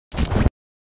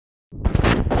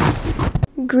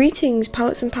Greetings,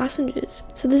 pilots and passengers.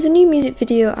 So there's a new music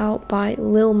video out by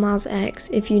Lil Nas X.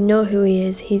 If you know who he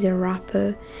is, he's a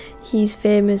rapper. He's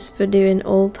famous for doing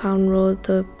Old Town Road,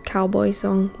 the cowboy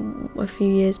song, a few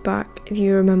years back, if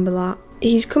you remember that.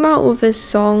 He's come out with a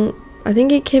song, I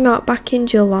think it came out back in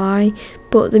July,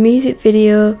 but the music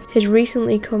video has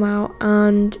recently come out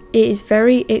and it is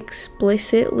very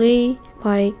explicitly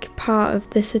like part of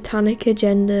the satanic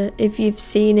agenda, if you've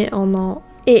seen it or not.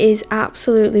 It is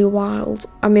absolutely wild.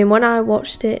 I mean, when I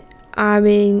watched it,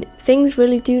 things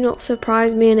really do not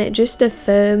surprise me, and it just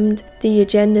affirmed the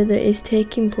agenda that is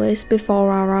taking place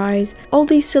before our eyes. All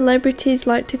these celebrities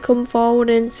like to come forward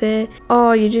and say,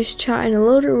 oh, you're just chatting a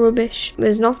load of rubbish,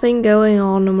 there's nothing going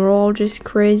on and we're all just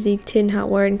crazy tin hat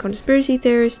wearing conspiracy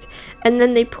theorists, and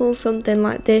then they pull something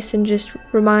like this and just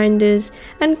remind us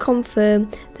and confirm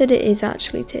that it is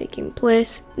actually taking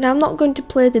place. Now, I'm not going to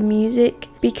play the music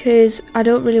because I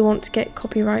don't really want to get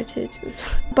copyrighted,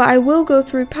 but I will go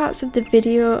through parts of the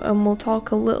video and we'll talk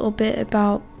a little bit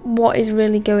about what is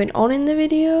really going on in the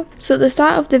video. So at the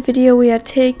start of the video, we are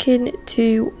taken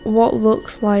to what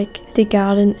looks like the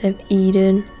Garden of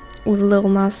Eden, with Lil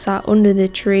Nas sat under the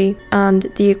tree and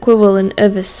the equivalent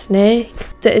of a snake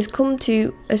that has come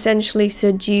to essentially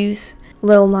seduce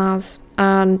Lil Nas,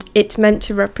 and it's meant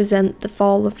to represent the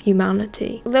fall of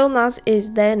humanity. Lil Nas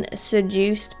is then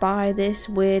seduced by this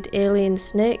weird alien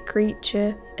snake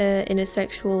creature in a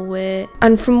sexual way,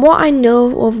 and from what I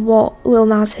know of what Lil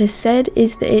Nas has said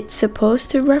is that it's supposed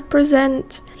to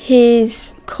represent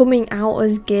his coming out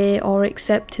as gay or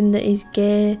accepting that he's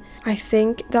gay. I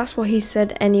think that's what he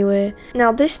said anyway.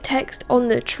 Now, this text on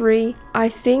the tree, I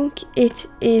think it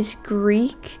is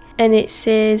Greek, and it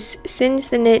says, since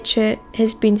the nature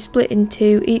has been split in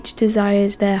two, each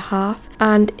desires their half,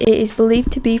 and it is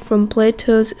believed to be from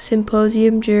Plato's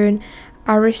Symposium during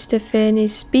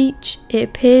Aristophanes' speech. It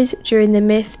appears during the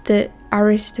myth that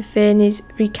Aristophanes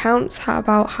recounts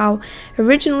about how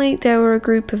originally there were a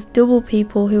group of double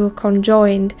people who were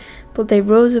conjoined, but they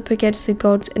rose up against the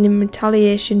gods, and in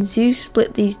retaliation Zeus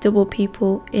split these double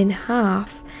people in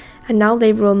half, and now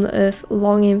they roam the earth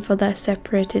longing for their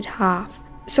separated half.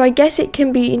 So I guess it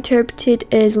can be interpreted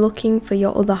as looking for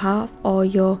your other half, or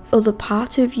your other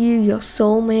part of you, your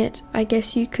soulmate, I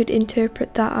guess you could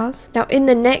interpret that as. Now, in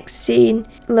the next scene,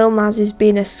 Lil Nas is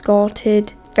being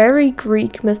escorted, very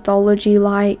Greek mythology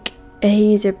like.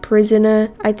 He is a prisoner.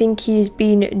 I think he is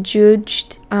being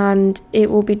judged and it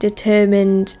will be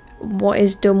determined what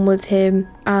is done with him,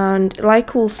 and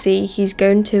like we'll see, he's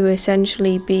going to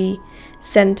essentially be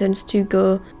sentenced to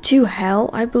go to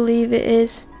hell, I believe it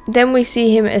is. Then we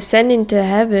see him ascending to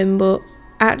heaven, but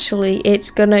actually it's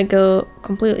gonna go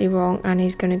completely wrong and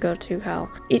he's gonna go to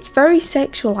hell. It's very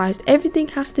sexualized. Everything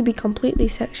has to be completely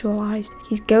sexualized.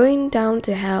 He's going down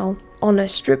to hell on a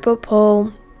stripper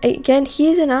pole. Again,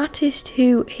 he is an artist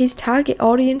who his target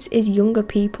audience is younger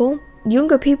people.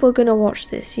 Younger people are gonna watch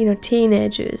this, you know,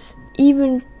 teenagers.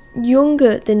 Even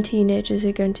younger than teenagers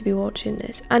are going to be watching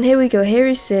this. And here we go, here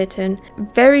is Satan,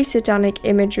 very satanic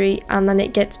imagery, and then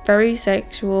it gets very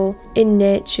sexual in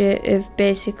nature of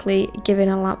basically giving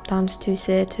a lap dance to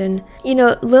Satan. You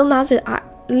know, Lil Nas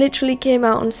literally came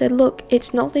out and said, look,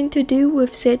 it's nothing to do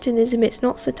with Satanism, it's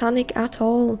not satanic at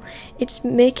all. It's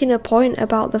making a point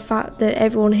about the fact that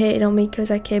everyone hated on me because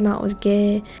I came out as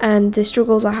gay, and the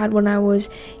struggles I had when I was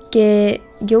gay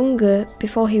younger,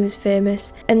 before he was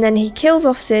famous. And then he kills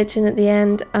off Satan at the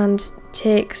end and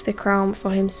takes the crown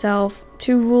for himself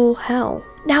to rule hell.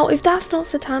 Now, if that's not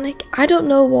satanic, I don't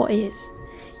know what is.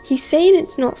 He's saying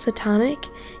it's not satanic,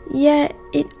 yet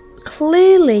it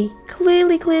clearly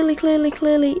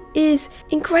is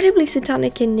incredibly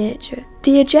satanic in nature.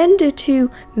 The agenda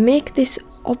to make this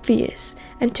obvious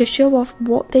and to show off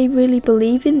what they really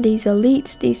believe in, these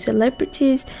elites, these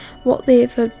celebrities, what they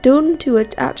have done to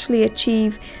actually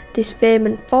achieve this fame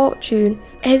and fortune,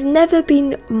 has never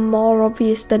been more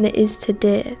obvious than it is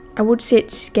today. I would say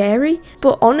it's scary,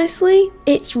 but honestly,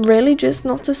 it's really just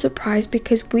not a surprise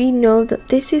because we know that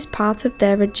this is part of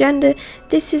their agenda,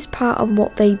 this is part of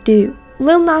what they do.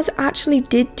 Lil Nas actually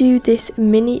did do this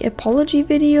mini apology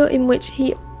video in which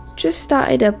he just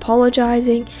started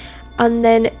apologizing and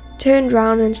then turned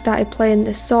around and started playing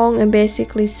the song and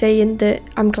basically saying that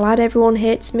I'm glad everyone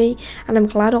hates me and I'm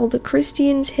glad all the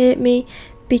Christians hate me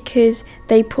because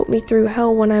they put me through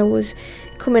hell when I was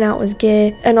coming out as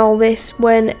gay and all this,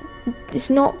 when it's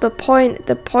not the point.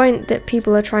 The point that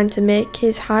people are trying to make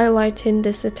is highlighting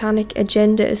the satanic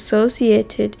agenda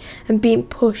associated and being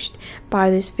pushed by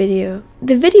this video.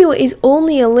 The video is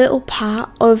only a little part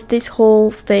of this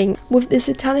whole thing, with the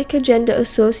satanic agenda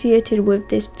associated with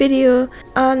this video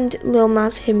and Lil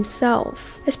Nas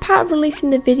himself. As part of releasing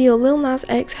the video, Lil Nas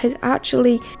X has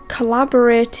actually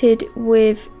collaborated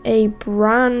with a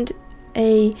brand,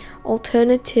 a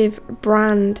alternative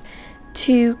brand,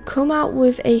 to come out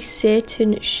with a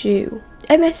Satan shoe.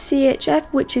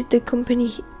 MSCHF, which is the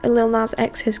company Lil Nas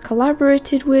X has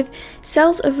collaborated with,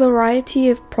 sells a variety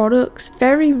of products,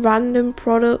 very random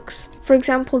products. For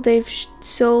example, they've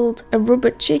sold a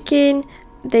rubber chicken,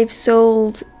 they've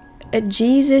sold a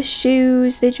Jesus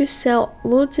shoes, they just sell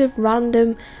loads of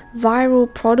random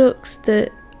viral products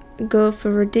that go for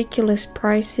ridiculous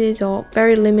prices or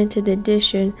very limited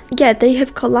edition. Yeah, they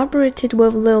have collaborated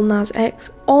with Lil Nas X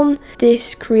on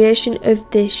this creation of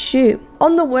this shoe.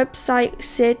 On the website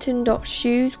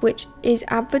Satan.shoes, which is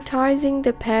advertising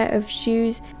the pair of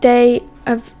shoes, they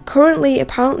have currently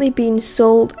apparently been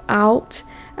sold out,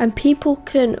 and people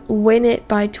can win it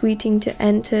by tweeting to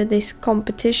enter this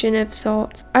competition of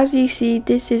sorts. As you see,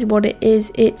 this is what it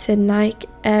is. It's a Nike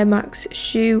Air Max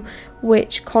shoe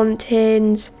which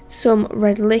contains some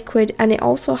red liquid, and it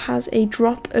also has a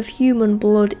drop of human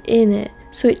blood in it.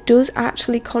 So it does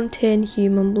actually contain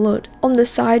human blood. On the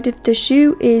side of the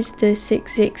shoe is the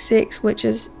 666, which,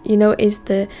 is, you know, is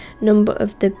the number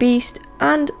of the beast,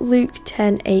 and Luke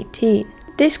 10:18.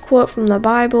 This quote from the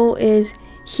Bible is,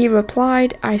 "He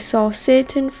replied, I saw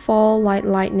Satan fall like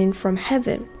lightning from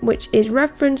heaven," which is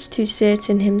reference to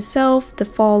Satan himself, the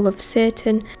fall of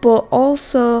Satan, but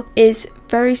also is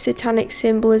very satanic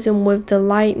symbolism with the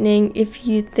lightning. If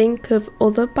you think of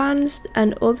other bands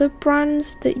and other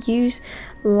brands that use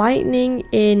lightning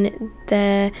in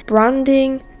their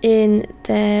branding, in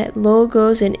their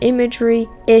logos and imagery,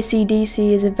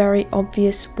 AC/DC is a very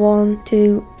obvious one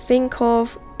to think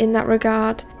of. In that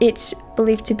regard, it's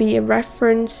believed to be a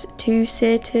reference to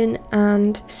Satan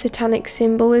and satanic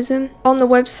symbolism. On the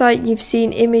website, you've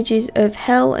seen images of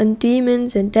hell and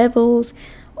demons and devils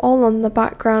all on the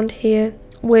background here,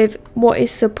 with what is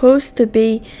supposed to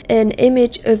be an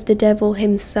image of the devil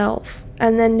himself.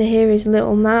 And then here is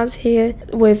Lil Nas here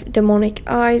with demonic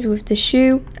eyes with the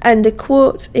shoe, and the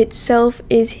quote itself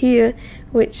is here,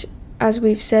 which, as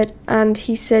we've said, and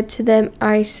he said to them,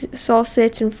 I saw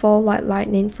Satan fall like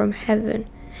lightning from heaven,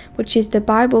 which is the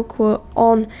Bible quote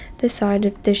on the side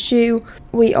of the shoe.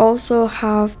 We also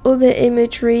have other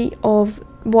imagery of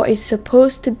what is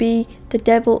supposed to be the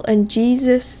devil and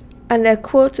Jesus, and a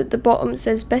quote at the bottom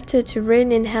says, better to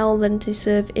reign in hell than to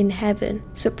serve in heaven,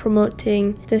 so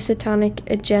promoting the satanic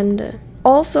agenda.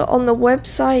 Also on the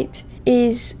website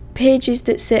is pages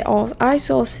that say, oh, I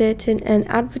saw Satan, and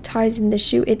advertising the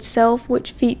shoe itself,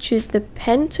 which features the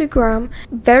pentagram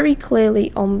very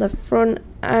clearly on the front.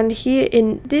 And here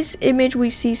in this image we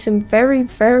see some very,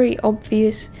 very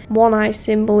obvious one-eye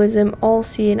symbolism,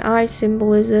 all-seeing eye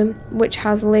symbolism, which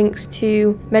has links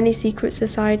to many secret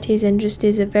societies and just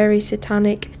is a very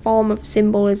satanic form of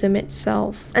symbolism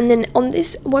itself. And then on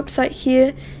this website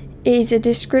here is a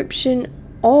description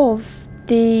of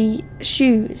the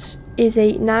shoes. Is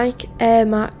a Nike Air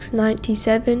Max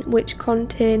 97, which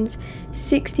contains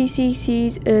 60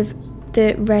 cc's of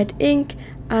the red ink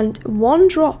and 1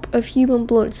 drop of human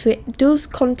blood. So it does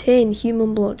contain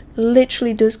human blood,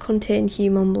 literally does contain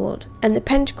human blood. And the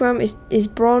pentagram is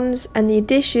bronze, and the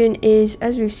edition is,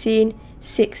 as we've seen,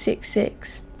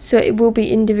 666. So it will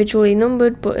be individually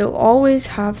numbered, but it'll always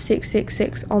have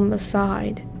 666 on the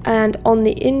side. And on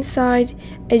the inside,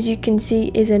 as you can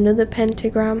see, is another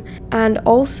pentagram, and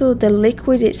also the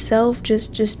liquid itself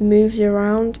just moves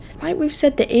around. Like we've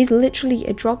said, there is literally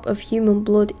a drop of human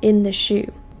blood in the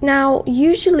shoe. Now,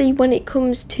 usually when it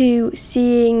comes to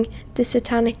seeing the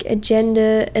satanic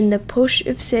agenda and the push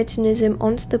of Satanism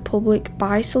onto the public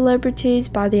by celebrities,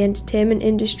 by the entertainment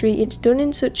industry, it's done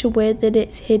in such a way that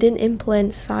it's hidden in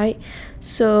plain sight.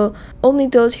 So only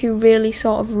those who really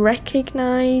sort of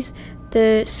recognize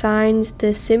the signs,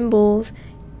 the symbols,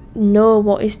 know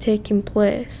what is taking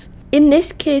place. In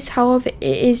this case, however,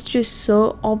 it is just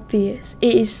so obvious.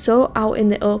 It is so out in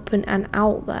the open and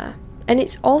out there. And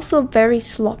it's also very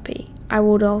sloppy. I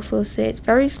would also say it's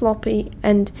very sloppy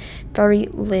and very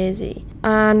lazy.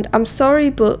 And I'm sorry,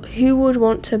 but who would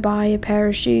want to buy a pair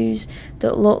of shoes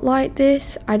that look like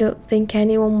this? I don't think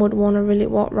anyone would want to really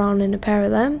walk around in a pair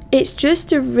of them. It's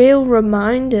just a real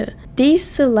reminder. These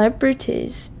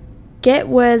celebrities get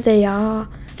where they are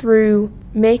through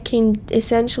making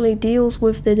essentially deals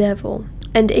with the devil,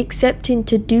 and accepting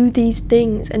to do these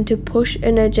things and to push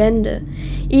an agenda,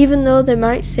 even though they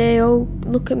might say, oh,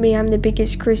 look at me, I'm the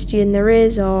biggest Christian there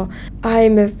is, or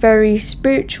I'm a very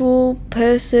spiritual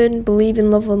person, believe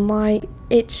in love and light.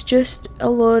 It's just a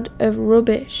load of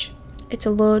rubbish. It's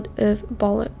a load of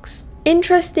bollocks.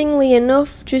 Interestingly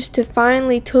enough, just to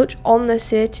finally touch on the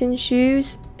Satan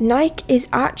shoes, Nike is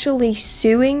actually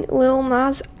suing Lil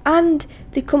Nas and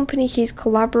the company he's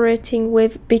collaborating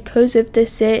with because of the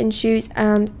Satan shoes,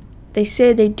 and they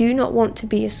say they do not want to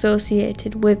be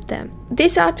associated with them.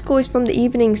 This article is from the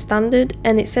Evening Standard,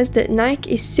 and it says that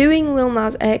Nike is suing Lil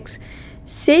Nas X,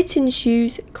 Satan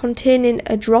shoes containing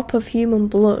a drop of human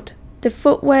blood. The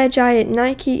footwear giant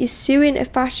Nike is suing a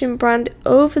fashion brand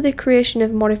over the creation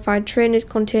of modified trainers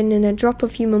containing a drop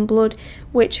of human blood,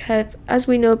 which have, as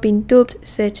we know, been dubbed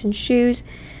Satan shoes.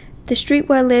 The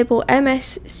streetwear label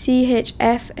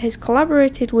MSCHF has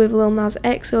collaborated with Lil Nas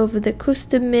X over the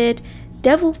custom-made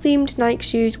devil-themed Nike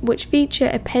shoes, which feature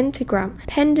a pentagram,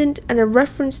 pendant, and a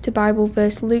reference to Bible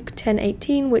verse Luke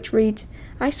 10:18, which reads,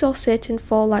 I saw Satan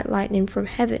fall like lightning from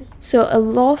heaven. So a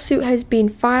lawsuit has been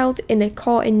filed in a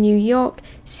court in New York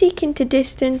seeking to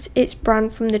distance its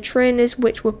brand from the trainers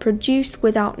which were produced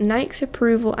without Nike's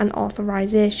approval and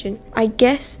authorization. I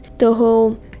guess the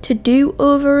whole to-do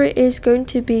over it is going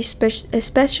to be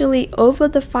especially over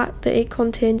the fact that it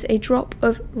contains a drop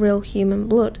of real human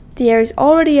blood. There is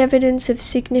already evidence of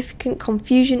significant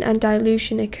confusion and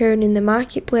dilution occurring in the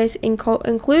marketplace,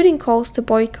 including calls to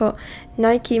boycott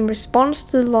Nike in response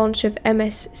to the launch of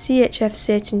MSCHF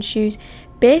Satan shoes,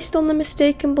 based on the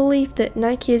mistaken belief that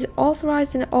Nike has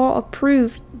authorized or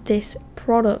approved this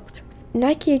product.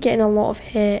 Nike are getting a lot of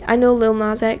hate. I know Lil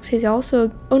Nas X is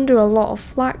also under a lot of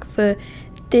flack for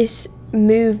this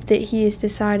move that he has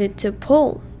decided to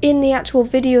pull. In the actual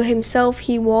video himself,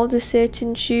 he wore the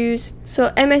Satan shoes.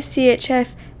 So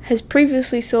MSCHF has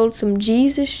previously sold some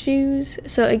Jesus shoes.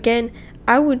 So again,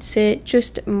 I would say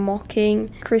just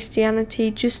mocking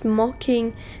Christianity, just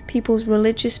mocking people's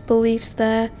religious beliefs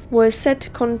there. Was said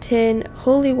to contain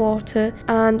holy water,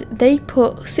 and they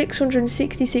put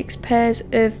 666 pairs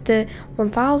of the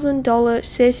 $1,000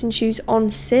 Satan shoes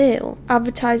on sale,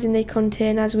 advertising they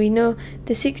contain, as we know,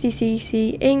 the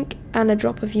 60cc ink and a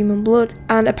drop of human blood.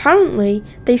 And apparently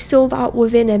they sold out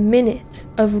within a minute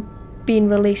of being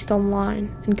released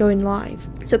online and going live.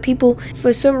 So people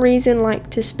for some reason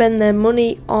like to spend their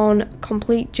money on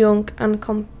complete junk and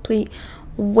complete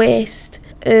waste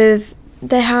of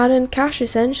their hard-earned cash,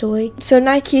 essentially. So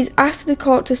Nike's asked the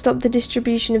court to stop the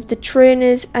distribution of the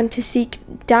trainers and to seek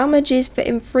damages for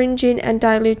infringing and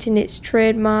diluting its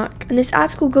trademark. And this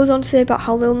article goes on to say about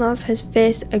how Lil Nas has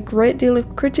faced a great deal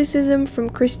of criticism from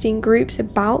Christian groups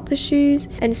about the shoes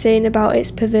and saying about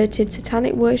its perverted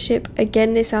satanic worship.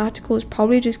 Again, this article is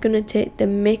probably just going to take the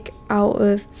mick out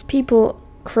of people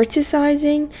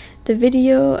criticizing the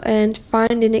video and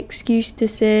find an excuse to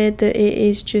say that it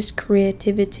is just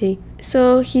creativity.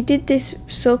 So he did this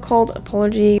so-called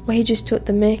apology where he just took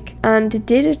the mick and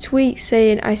did a tweet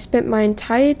saying, I spent my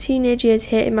entire teenage years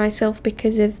hating myself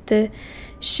because of the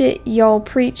shit y'all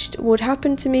preached would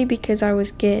happen to me because I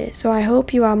was gay. So I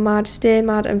hope you are mad, stay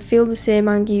mad, and feel the same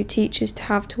anger you teach us to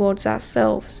have towards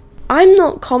ourselves. I'm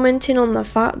not commenting on the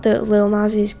fact that Lil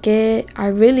Nas is gay. I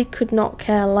really could not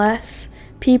care less.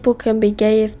 People can be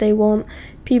gay if they want.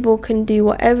 People can do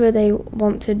whatever they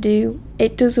want to do.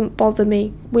 It doesn't bother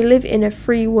me. We live in a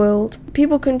free world.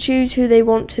 People can choose who they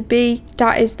want to be.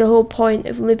 That is the whole point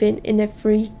of living in a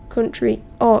free country,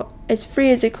 or as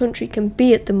free as a country can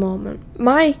be at the moment.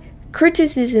 My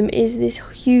criticism is this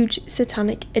huge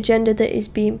satanic agenda that is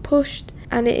being pushed,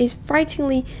 and it is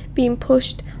frighteningly being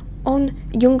pushed on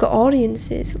younger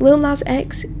audiences. Lil Nas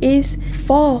X is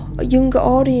for younger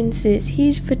audiences.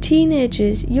 He's for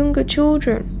teenagers, younger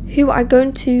children who are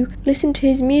going to listen to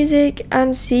his music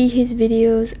and see his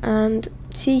videos and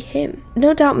see him.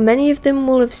 No doubt many of them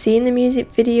will have seen the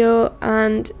music video,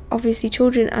 and obviously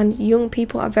children and young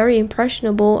people are very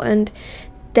impressionable and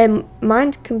their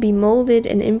minds can be molded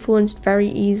and influenced very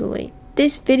easily.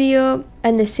 This video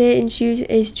and the Satan shoes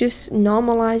is just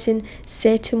normalizing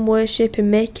Satan worship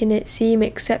and making it seem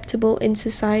acceptable in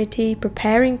society,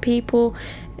 preparing people,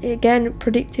 again,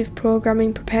 predictive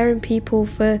programming, preparing people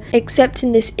for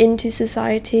accepting this into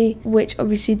society, which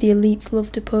obviously the elites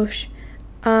love to push.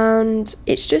 And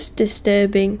it's just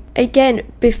disturbing. Again,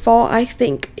 before, I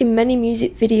think in many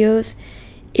music videos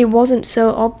it wasn't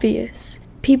so obvious.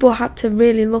 People had to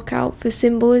really look out for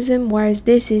symbolism, whereas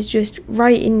this is just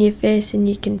right in your face and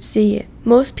you can see it.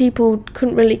 Most people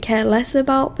couldn't really care less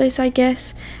about this, I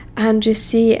guess, and just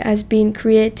see it as being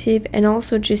creative, and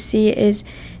also just see it as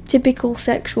typical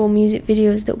sexual music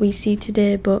videos that we see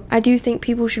today, but I do think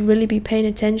people should really be paying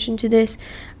attention to this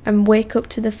and wake up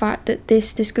to the fact that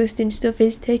this disgusting stuff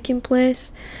is taking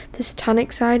place, the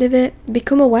satanic side of it.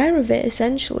 Become aware of it,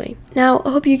 essentially. Now, I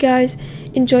hope you guys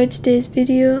enjoyed today's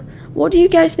video. What do you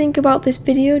guys think about this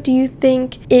video? Do you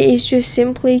think it is just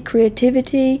simply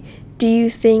creativity? Do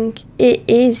you think it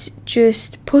is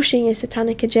just pushing a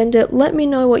satanic agenda? Let me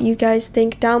know what you guys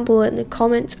think down below in the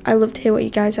comments. I love to hear what you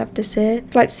guys have to say.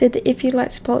 I'd like to say that if you'd like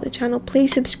to support the channel,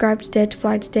 please subscribe today to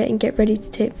Fly Today and get ready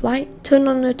to take flight. Turn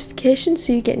on notifications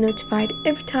so you get notified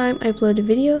every time I upload a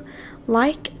video.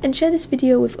 Like and share this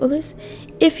video with others.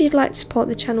 If you'd like to support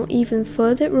the channel even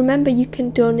further, remember you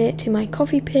can donate to my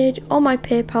Ko-fi page or my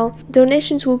PayPal.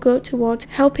 Donations will go towards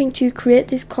helping to create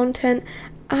this content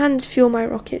and fuel my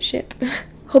rocket ship.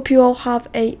 Hope you all have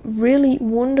a really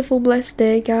wonderful, blessed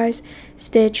day, guys.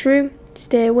 Stay true,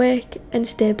 stay awake, and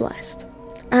stay blessed.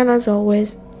 And as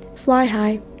always, fly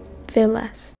high, feel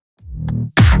less.